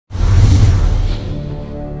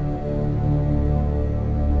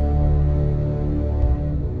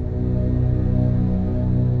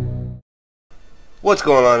What's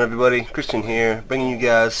going on, everybody? Christian here, bringing you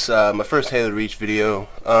guys my first Halo Reach video.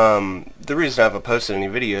 The reason I haven't posted any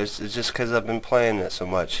videos is just because I've been playing it so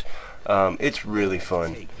much. It's really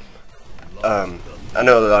fun. I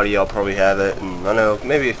know a lot of y'all probably have it, and I know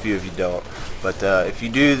maybe a few of you don't. But if you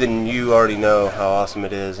do, then you already know how awesome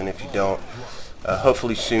it is, and if you don't,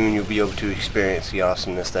 hopefully soon you'll be able to experience the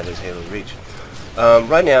awesomeness that is Halo Reach.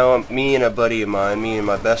 Right now, me and a buddy of mine, me and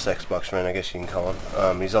my best Xbox friend, I guess you can call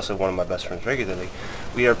him, he's also one of my best friends regularly,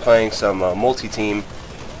 we are playing some multi-team,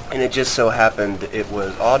 and it just so happened it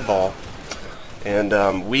was Oddball,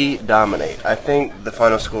 and we dominate. I think the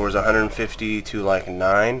final score was 150 to like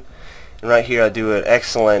 9, and right here I do an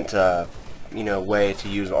excellent way to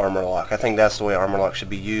use armor lock. I think that's the way armor lock should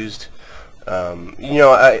be used.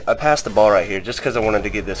 I passed the ball right here just because I wanted to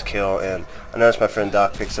get this kill, and I noticed my friend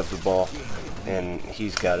Doc picks up the ball and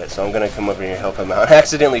he's got it, so I'm gonna come over here and help him out. I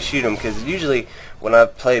accidentally shoot him because usually when I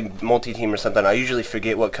play multi-team or something, I usually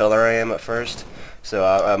forget what color I am at first, so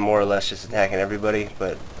I'm more or less just attacking everybody.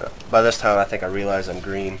 But by this time, I think I realize I'm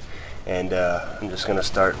green, and I'm just gonna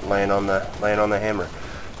start laying on the hammer.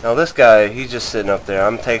 Now this guy, he's just sitting up there.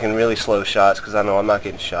 I'm taking really slow shots because I know I'm not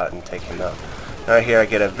getting shot and take him out. Right here, I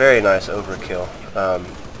get a very nice overkill.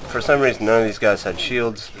 For some reason, none of these guys had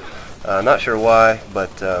shields. Not sure why,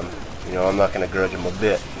 but I'm not going to grudge him a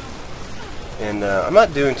bit. And I'm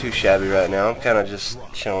not doing too shabby right now. I'm kind of just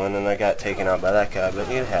chilling, and I got taken out by that guy, but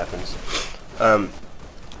it happens.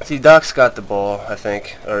 See, Doc's got the ball, I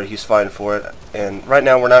think, or he's fighting for it. And right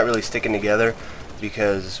now we're not really sticking together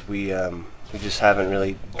because we just haven't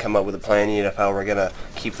really come up with a plan yet of how we're going to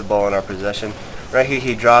keep the ball in our possession. Right here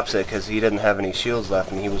he drops it because he didn't have any shields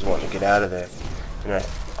left, and he was wanting to get out of there. And I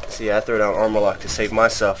throw down armor lock to save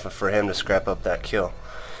myself for him to scrap up that kill.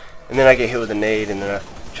 And then I get hit with a nade, and then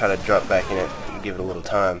I try to drop back in it and give it a little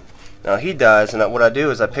time. Now he dies, and what I do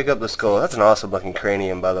is I pick up the skull. That's an awesome looking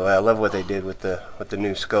cranium, by the way. I love what they did with the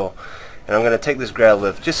new skull. And I'm going to take this grab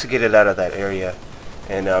lift just to get it out of that area.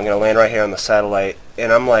 And I'm going to land right here on the satellite.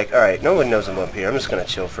 And I'm like, alright, no one knows I'm up here. I'm just going to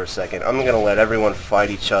chill for a second. I'm going to let everyone fight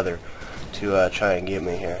each other to try and get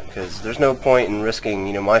me here. Because there's no point in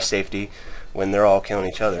risking my safety when they're all killing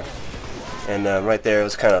each other. And right there, it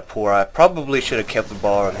was kind of poor. I probably should have kept the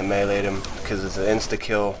ball and meleeed him because it's an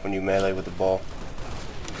insta-kill when you melee with the ball.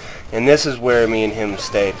 And this is where me and him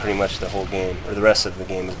stay pretty much the whole game, or the rest of the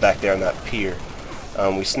game is back there on that pier.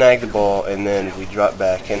 We snag the ball, and then we drop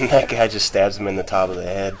back, and that guy just stabs him in the top of the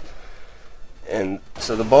head. And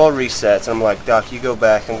so the ball resets, and I'm like, Doc, you go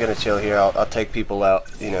back. I'm going to chill here. I'll take people out,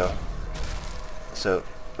 So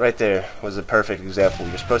right there was a perfect example.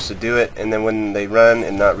 You're supposed to do it, and then when they run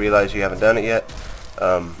and not realize you haven't done it yet,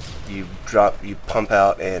 you pump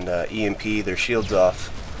out and EMP their shields off,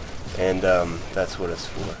 and that's what it's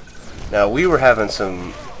for. Now we were having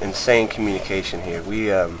some insane communication here.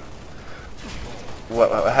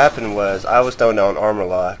 What happened was I was throwing down armor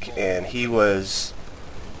lock, and he was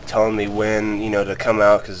telling me when to come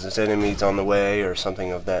out because this enemy's on the way or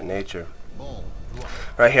something of that nature.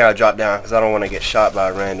 Right here I drop down because I don't want to get shot by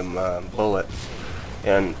a random bullet.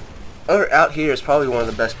 And out here is probably one of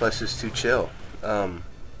the best places to chill.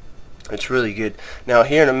 It's really good. Now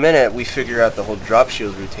here in a minute we figure out the whole drop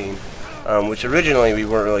shield routine, which originally we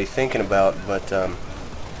weren't really thinking about, but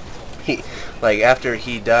after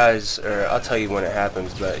he dies, or I'll tell you when it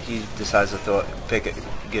happens, but he decides to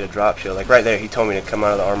get a drop shield. Like right there, he told me to come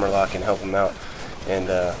out of the armor lock and help him out,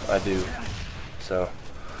 and I do. So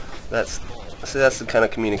that's the kind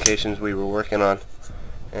of communications we were working on,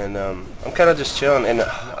 and I'm kind of just chilling.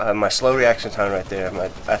 And my slow reaction time right there,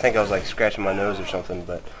 I think I was like scratching my nose or something.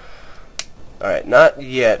 But all right, not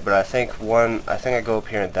yet. But I think I go up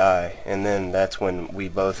here and die, and then that's when we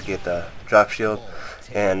both get the drop shield.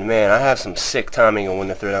 And man, I have some sick timing on when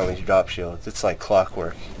to throw down these drop shields. It's like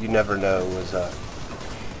clockwork. You never know. It was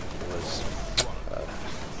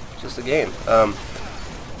just a game.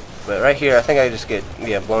 But right here, I think I just get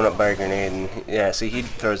blown up by a grenade, and see, he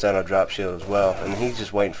throws down a drop shield as well, and he's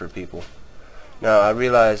just waiting for people. Now I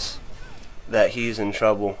realize that he's in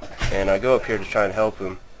trouble, and I go up here to try and help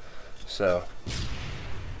him. So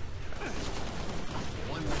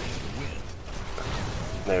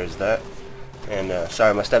there's that. And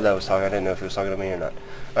sorry, my stepdad was talking. I didn't know if he was talking to me or not.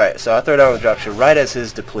 Alright, so I throw down the drop shield right as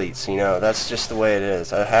his depletes. That's just the way it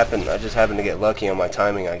is. I just happen to get lucky on my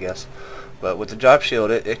timing, I guess. But with the drop shield,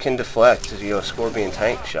 it can deflect, scorpion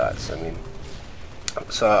tank shots. I mean,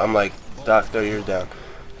 so I'm like, Doc, throw yours down.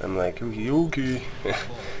 I'm like, okay.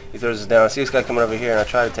 He throws it down. I see this guy coming over here, and I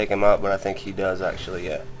try to take him out, but I think he does actually,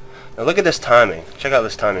 yeah. Now look at this timing. Check out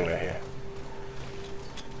this timing right here.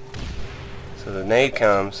 So the nade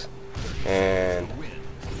comes, and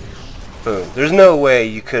Boom. There's no way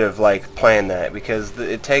you could have like planned that, because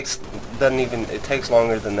it takes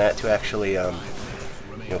longer than that to actually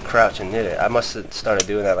crouch and hit it. I must have started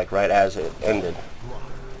doing that like right as it ended.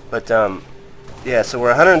 But yeah, so we're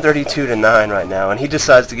 132 to 9 right now, and he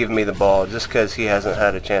decides to give me the ball just because he hasn't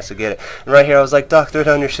had a chance to get it. And right here I was like, Doc, throw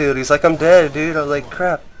down your shield. He's like, I'm dead, dude. I was like,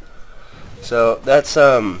 crap. So that's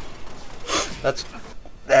that.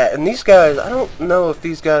 And these guys, I don't know if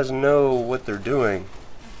these guys know what they're doing.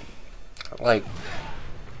 Like,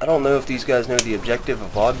 I don't know if these guys know the objective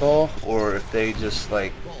of Oddball, or if they just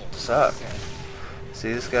like suck.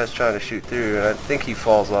 See, this guy's trying to shoot through, and I think he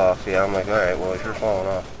falls off. Yeah, I'm like, alright, well, if you're falling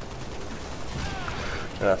off.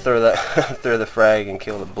 And I throw that, throw the frag and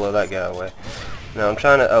blow that guy away. Now I'm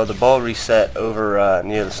trying to, the ball reset over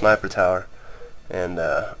near the sniper tower, and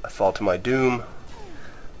I fall to my doom.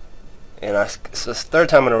 And it's the third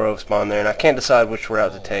time in a row I've spawned there, and I can't decide which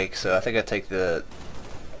route to take, so I think I take the,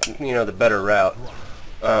 the better route.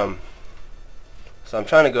 So I'm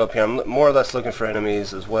trying to go up here. I'm more or less looking for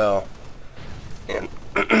enemies as well. And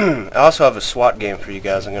I also have a SWAT game for you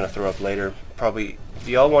guys I'm going to throw up later. Probably, if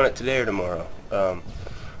y'all want it today or tomorrow. I'm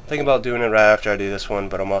thinking about doing it right after I do this one,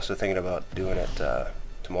 but I'm also thinking about doing it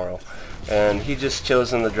tomorrow. And he just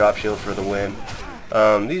chose in the drop shield for the win.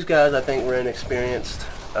 These guys I think were inexperienced.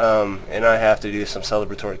 And I have to do some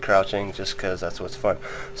celebratory crouching just because that's what's fun.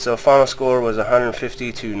 So final score was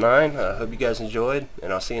 150 to 9. I hope you guys enjoyed,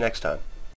 and I'll see you next time.